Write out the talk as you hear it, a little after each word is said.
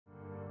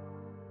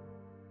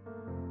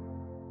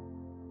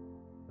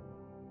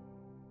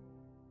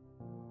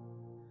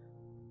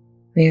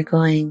We are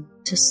going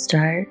to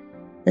start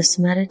this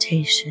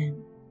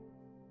meditation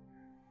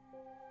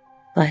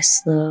by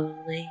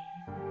slowly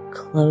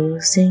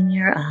closing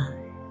your eyes.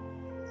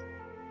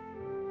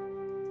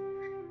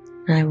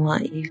 And I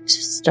want you to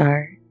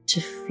start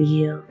to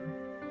feel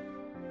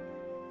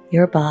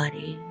your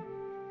body,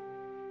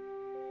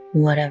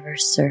 whatever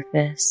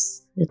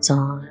surface it's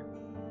on.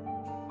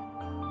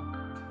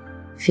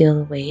 Feel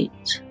the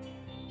weight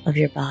of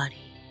your body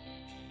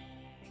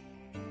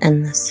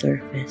and the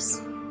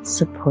surface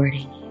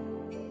supporting you.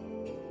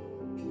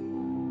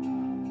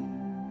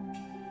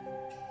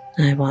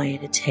 I want you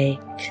to take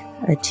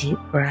a deep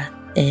breath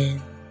in,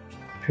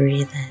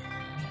 breathe in,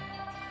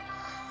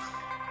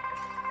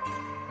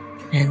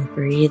 and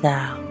breathe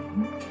out.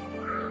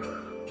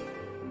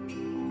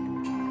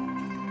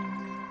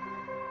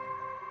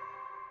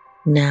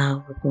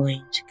 Now we're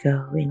going to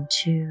go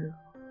into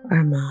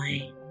our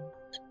mind.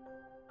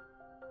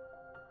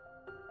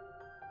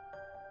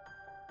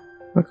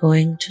 We're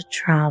going to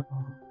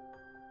travel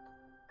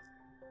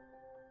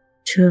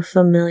to a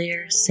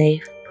familiar,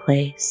 safe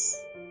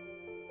place,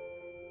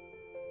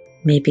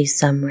 maybe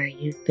somewhere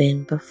you've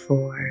been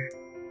before,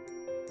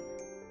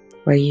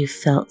 where you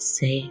felt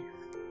safe.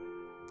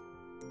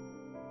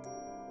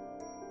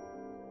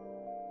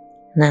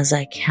 And as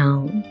I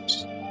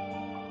count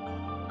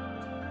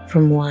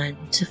from 1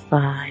 to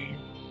 5,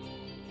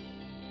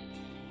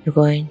 you're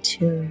going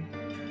to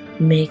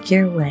make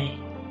your way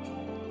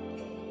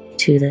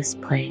to this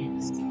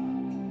place.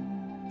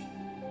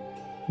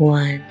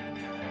 1,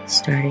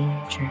 starting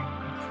your journey.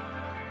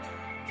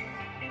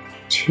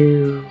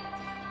 2,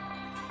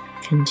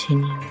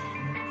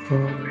 continuing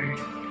forward.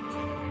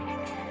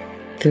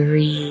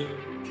 3,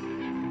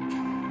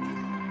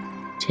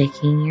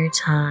 taking your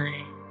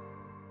time.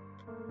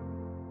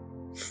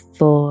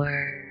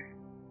 4,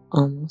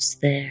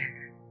 almost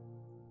there.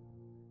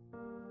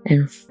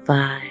 And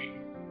 5,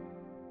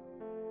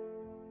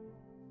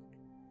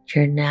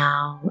 you're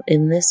now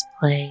in this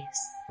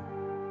place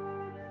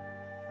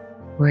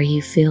where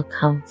you feel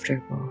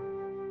comfortable.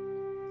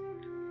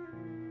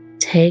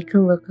 Take a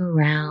look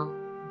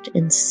around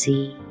and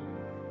see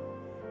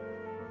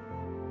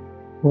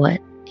what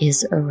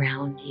is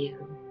around you.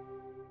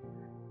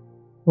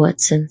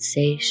 What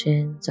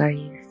sensations are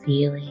you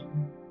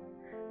feeling?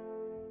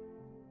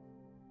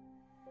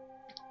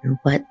 And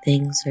what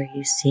things are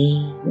you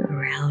seeing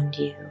around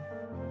you?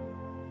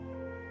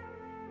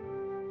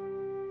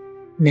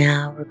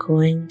 Now we're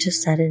going to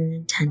set an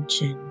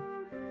intention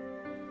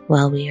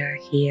while we are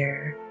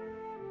here,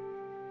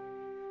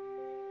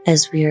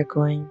 as we are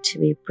going to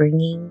be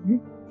bringing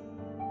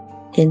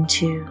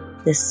into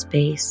this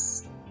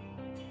space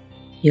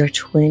your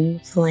twin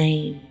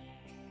flame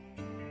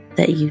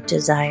that you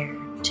desire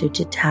to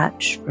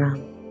detach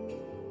from.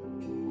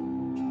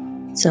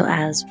 So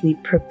as we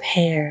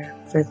prepare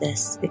for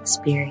this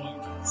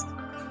experience,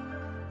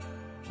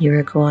 you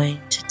are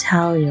going to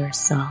tell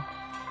yourself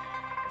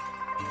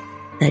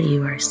that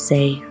you are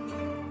safe,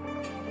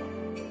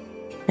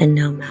 and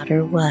no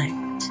matter what,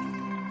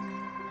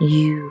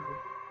 you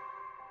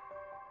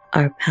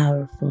are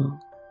powerful.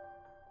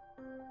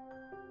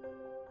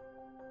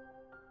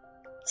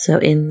 So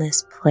in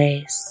this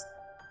place,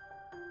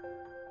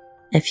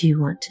 if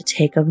you want to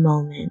take a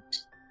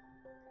moment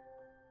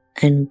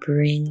and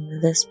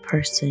bring this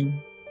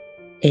person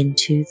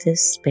into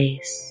this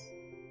space,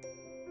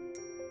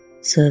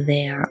 so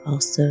they are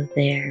also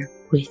there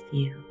with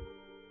you,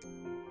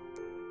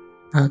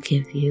 I'll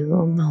give you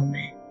a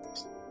moment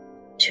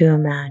to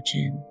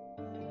imagine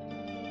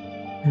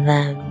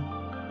them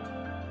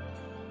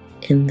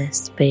in this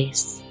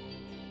space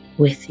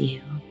with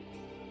you.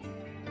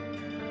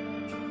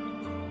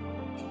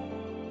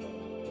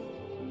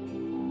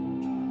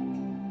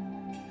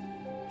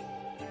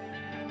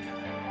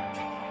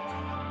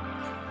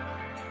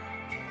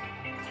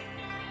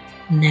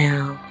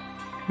 Now,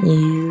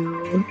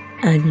 you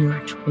and your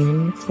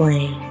twin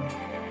flame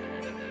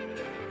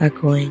are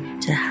going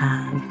to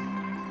have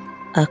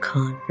a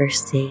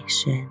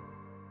conversation.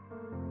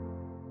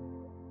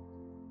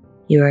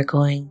 You are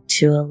going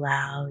to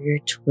allow your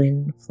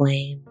twin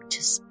flame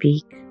to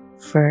speak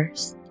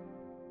first,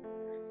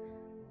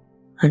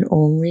 and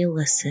only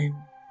listen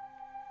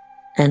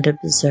and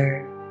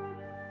observe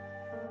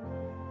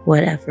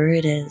whatever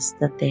it is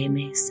that they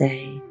may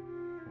say.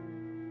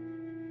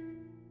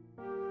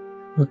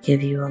 We'll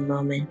give you a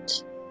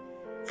moment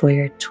for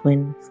your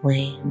twin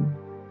flame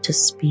to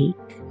speak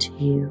to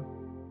you.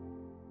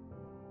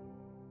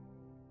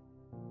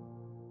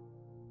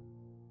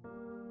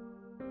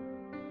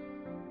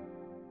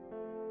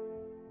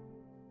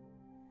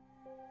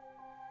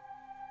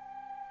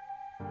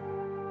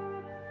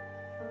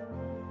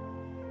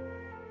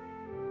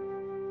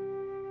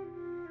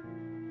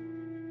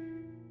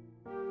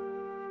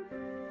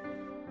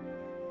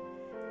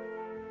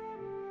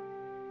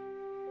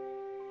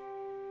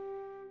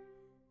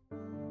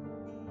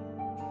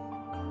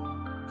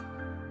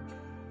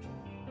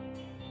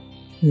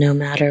 No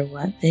matter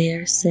what they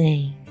are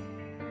saying,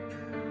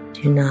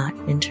 do not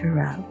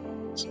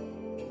interrupt.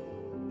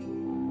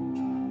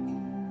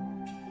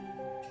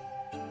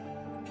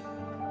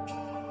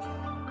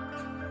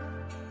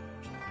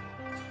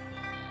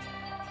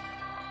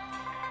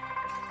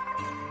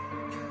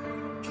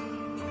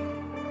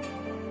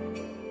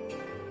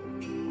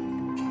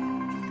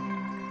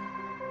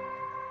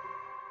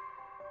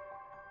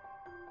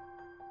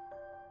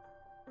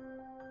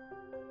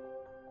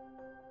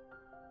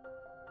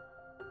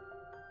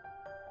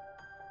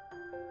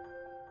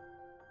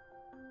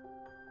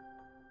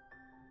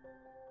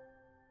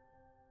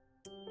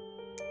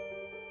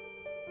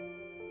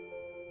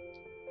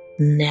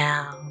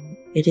 Now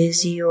it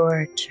is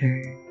your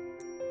turn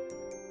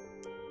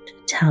to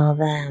tell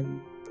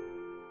them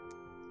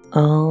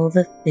all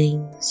the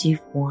things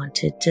you've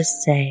wanted to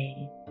say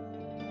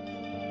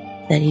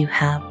that you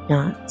have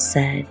not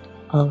said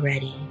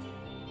already,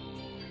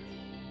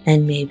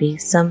 and maybe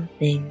some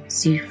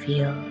things you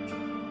feel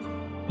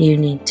you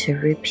need to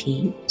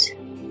repeat.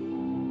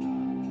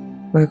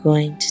 We're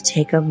going to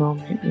take a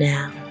moment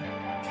now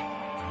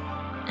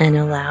and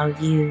allow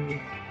you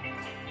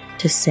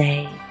to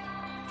say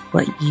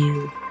what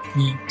you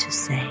need to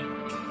say.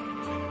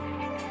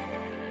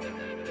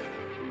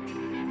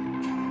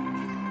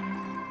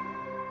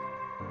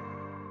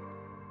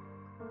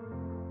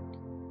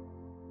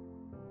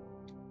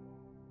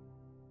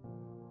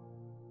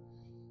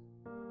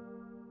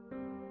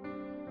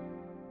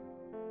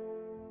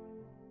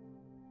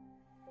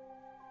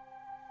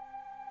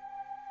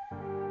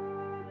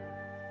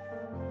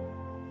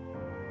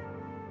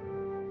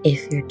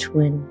 If your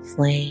twin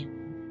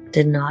flame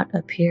did not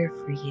appear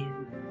for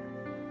you,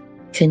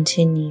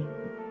 continue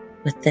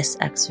with this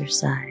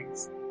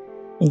exercise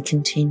and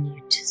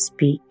continue to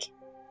speak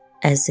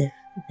as if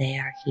they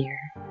are here.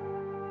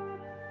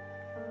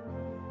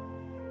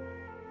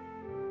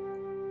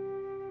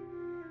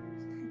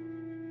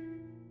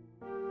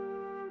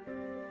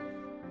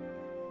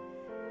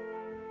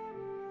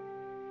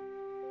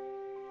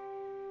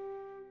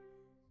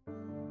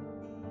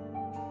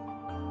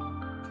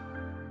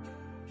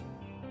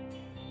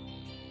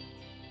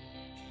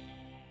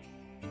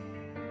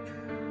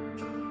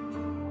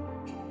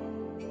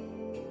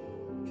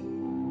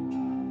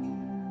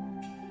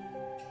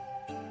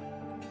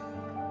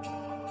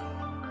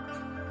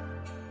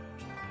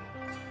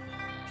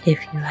 If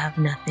you have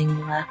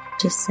nothing left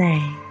to say,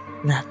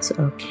 that's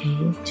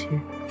okay too.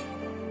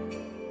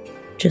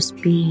 Just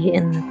be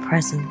in the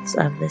presence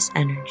of this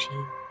energy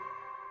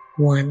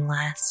one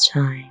last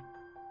time.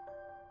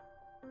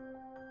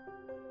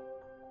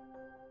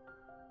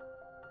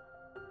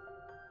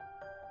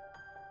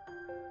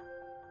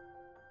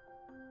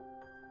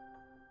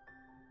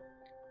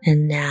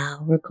 And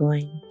now we're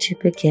going to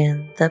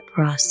begin the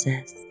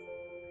process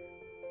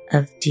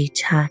of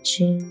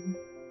detaching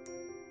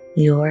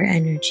your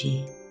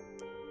energy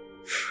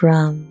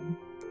from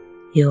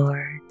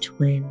your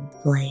twin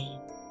flame.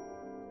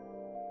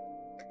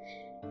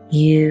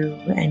 You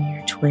and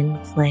your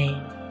twin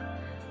flame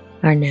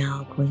are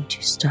now going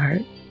to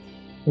start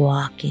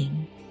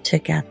walking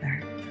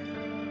together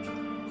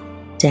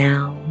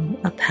down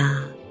a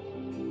path.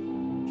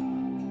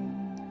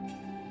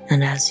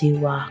 And as you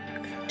walk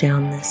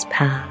down this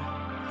path,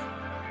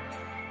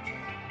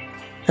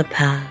 the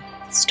path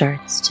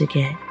starts to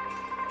get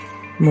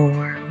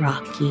more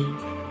rocky,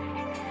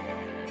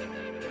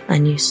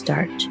 and you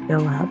start to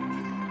go up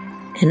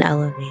in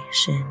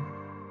elevation.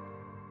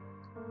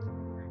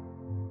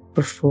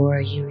 Before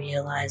you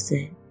realize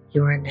it,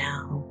 you are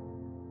now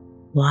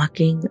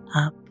walking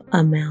up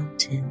a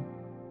mountain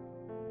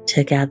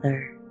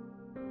together.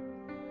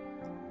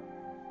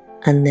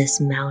 And this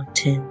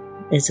mountain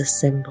is a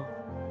symbol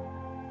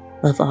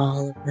of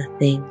all of the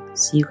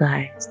things you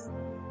guys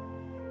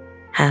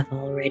have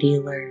already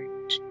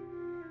learned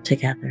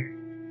together.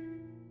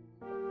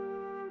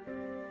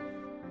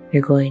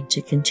 You're going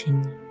to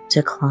continue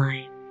to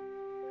climb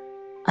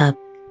up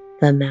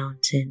the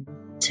mountain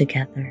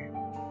together.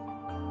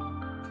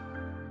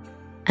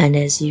 And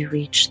as you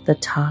reach the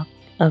top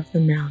of the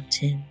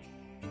mountain,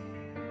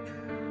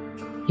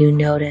 you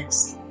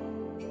notice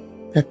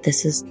that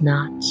this is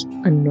not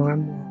a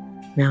normal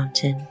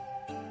mountain,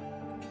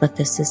 but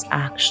this is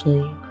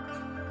actually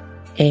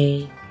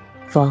a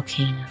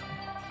volcano.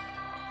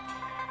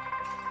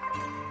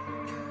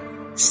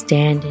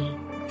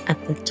 Standing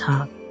at the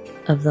top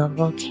of the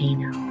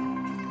volcano,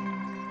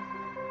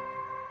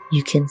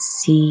 you can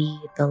see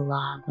the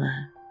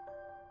lava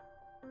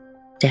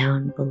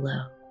down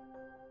below.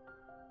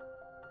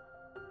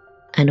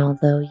 And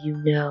although you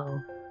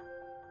know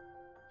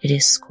it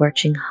is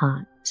scorching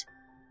hot,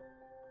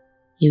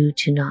 you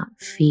do not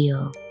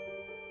feel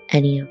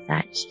any of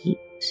that heat.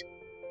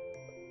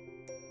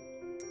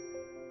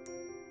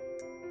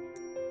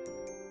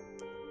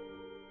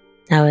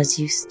 Now, as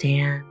you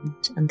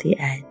stand on the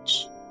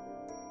edge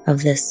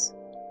of this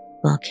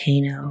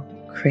volcano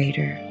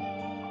crater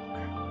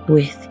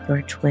with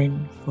your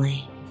twin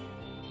flame,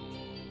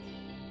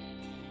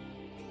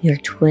 your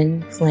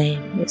twin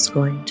flame is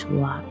going to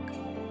walk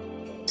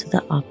to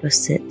the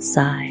opposite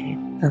side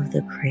of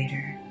the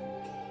crater.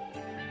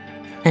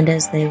 And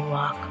as they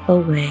walk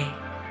away,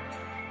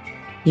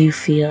 you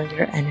feel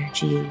your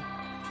energy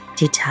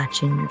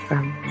detaching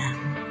from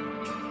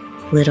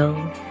them, little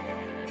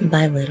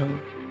by little.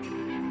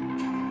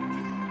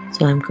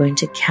 So I'm going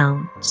to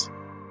count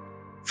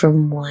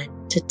from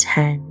 1 to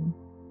 10.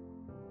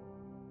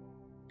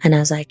 And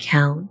as I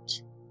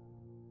count,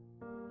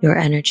 your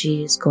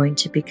energy is going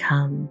to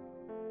become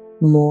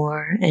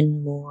more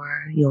and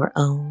more your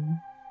own,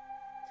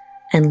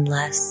 and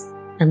less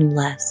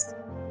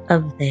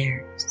of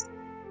theirs.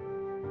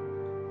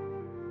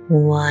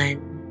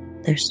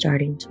 1, they're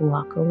starting to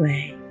walk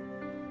away.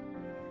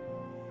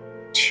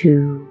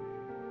 2,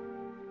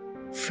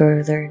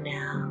 further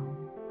now,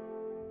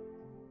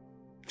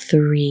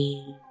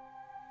 3,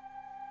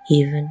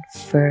 even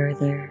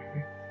further.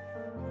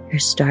 You're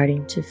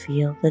starting to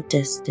feel the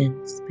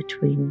distance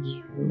between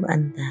you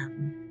and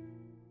them.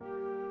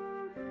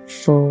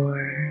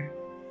 4,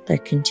 they're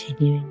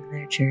continuing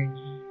their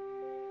journey.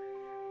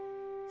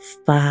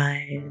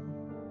 5,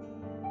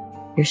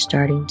 you're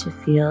starting to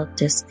feel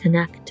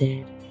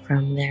disconnected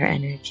from their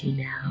energy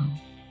now.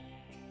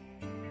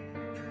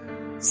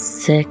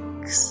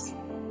 6,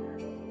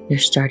 you're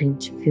starting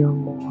to feel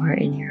more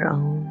in your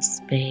own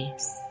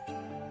space.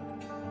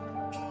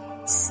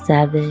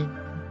 7,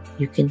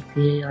 you can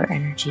feel your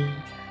energy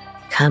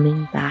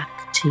coming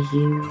back to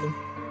you.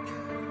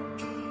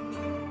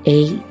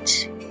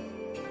 8,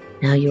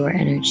 now your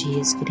energy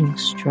is getting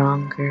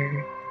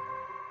stronger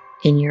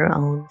in your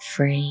own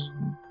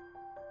frame.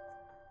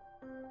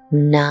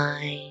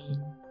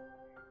 9,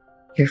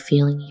 you're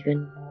feeling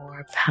even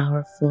more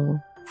powerful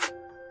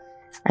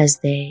as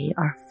they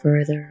are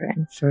further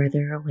and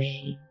further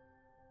away.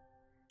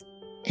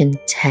 And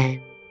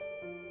 10,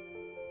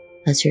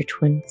 as your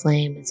twin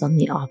flame is on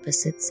the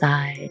opposite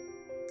side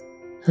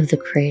of the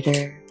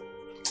crater,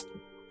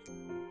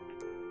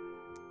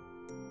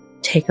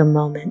 take a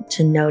moment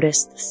to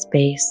notice the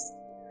space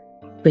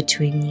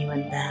between you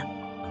and them,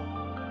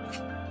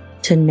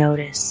 to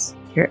notice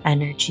your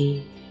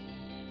energy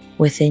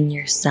within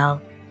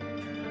yourself,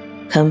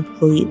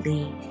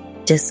 completely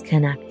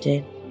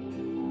disconnected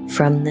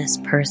from this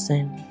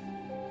person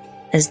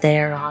as they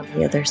are on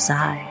the other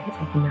side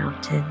of the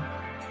mountain.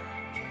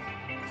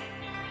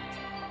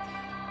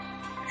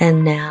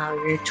 And now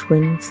your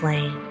twin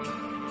flame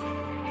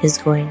is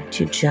going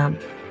to jump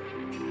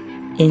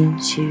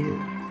into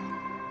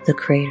the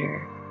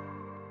crater.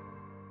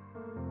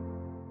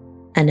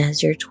 And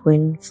as your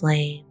twin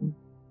flame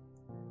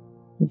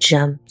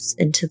jumps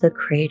into the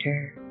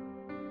crater,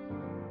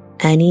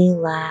 any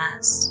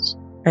last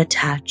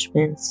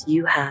attachments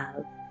you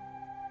have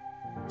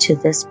to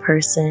this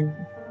person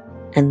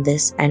and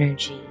this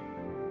energy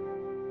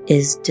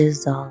is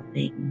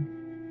dissolving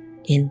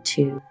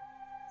into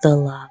the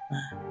lava,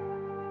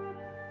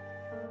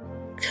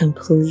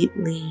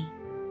 completely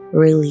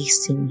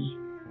releasing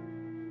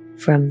you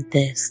from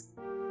this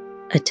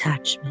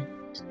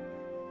attachment.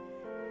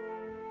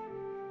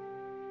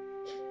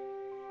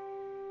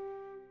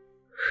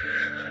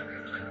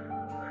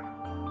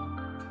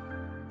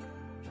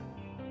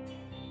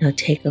 Now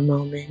take a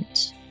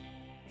moment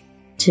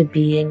to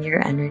be in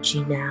your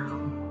energy now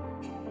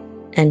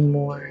and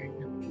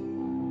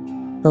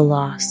mourn the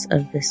loss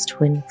of this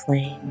twin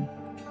flame,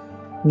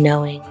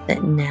 knowing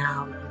that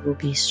now you will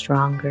be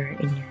stronger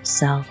in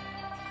yourself.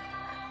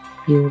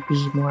 You will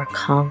be more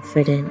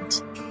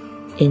confident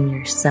in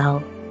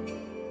yourself,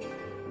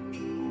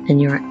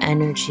 and your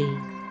energy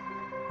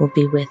will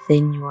be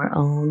within your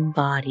own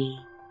body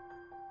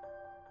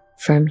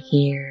from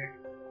here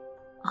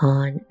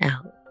on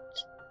out.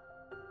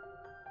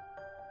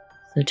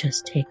 So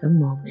just take a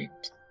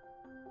moment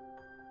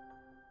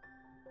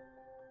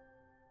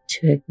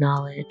to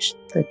acknowledge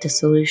the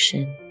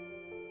dissolution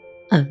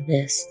of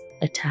this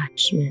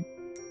attachment.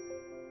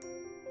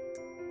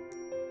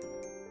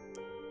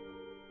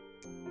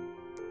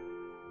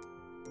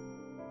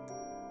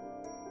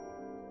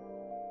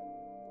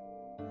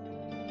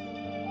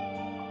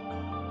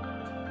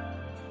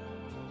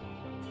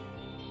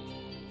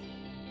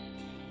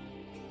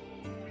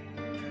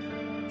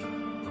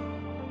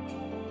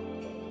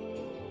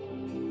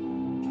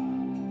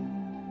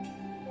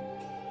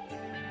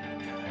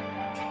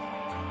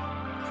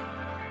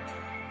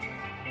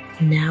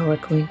 Now we're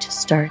going to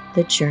start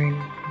the journey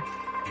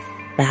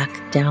back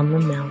down the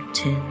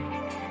mountain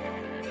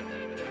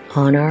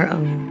on our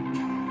own,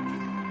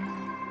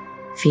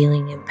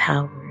 feeling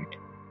empowered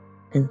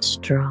and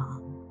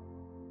strong.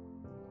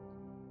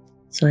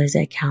 So as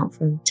I count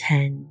from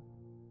 10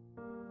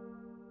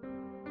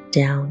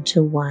 down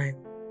to 1,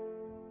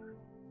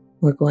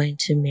 we're going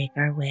to make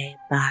our way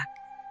back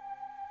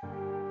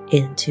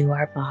into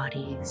our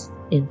bodies,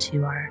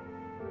 into our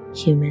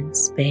human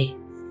space.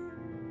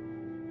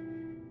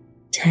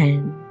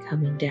 10,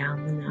 coming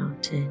down the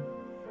mountain.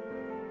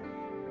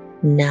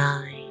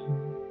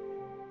 9,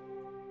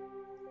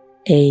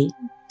 8,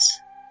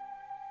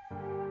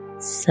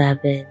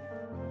 7,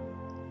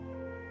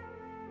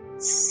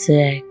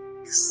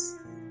 6,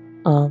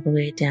 all the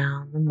way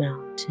down the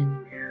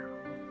mountain now.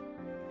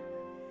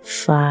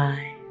 5,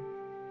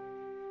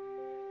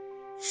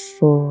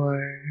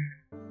 4,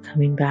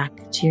 coming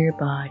back to your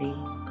body.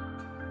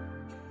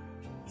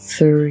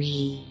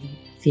 3,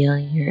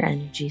 feeling your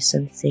energy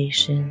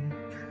sensation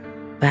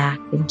back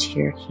into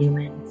your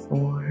human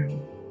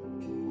form.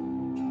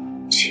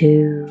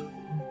 2,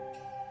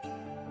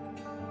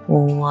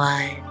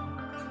 1,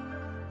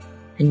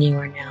 and you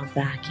are now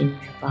back in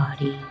your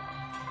body,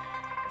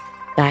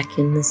 back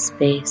in the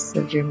space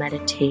of your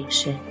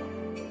meditation,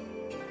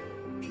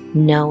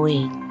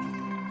 knowing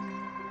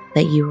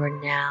that you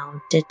are now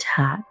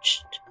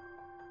detached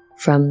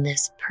from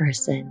this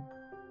person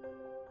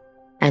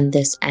and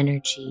this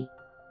energy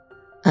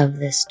of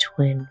this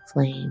twin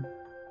flame.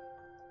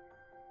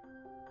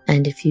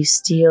 And if you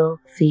still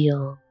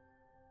feel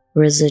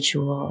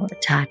residual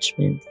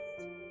attachments,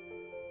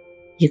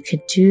 you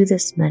could do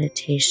this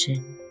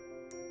meditation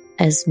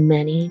as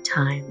many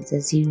times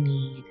as you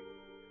need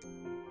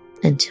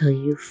until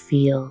you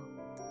feel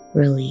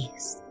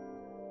release.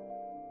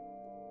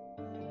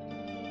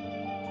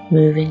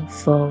 Moving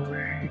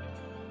forward,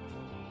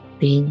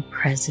 being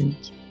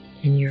present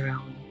in your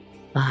own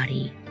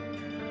body.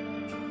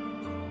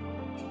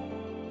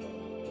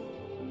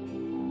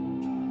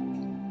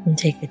 And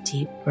take a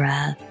deep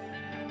breath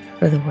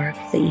for the work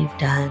that you've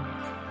done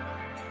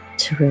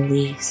to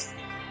release,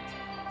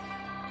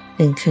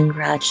 and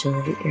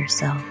congratulate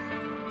yourself,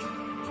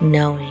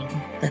 knowing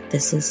that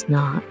this is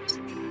not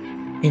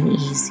an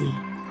easy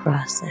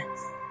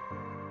process.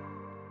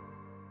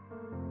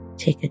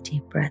 Take a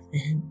deep breath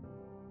in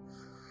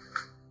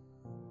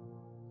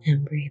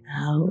and breathe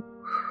out.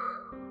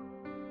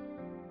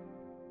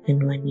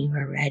 And when you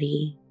are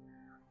ready,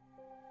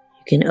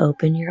 you can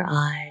open your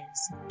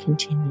eyes and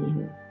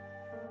continue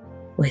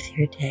with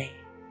your day.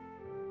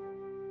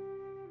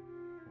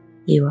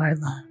 You are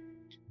loved.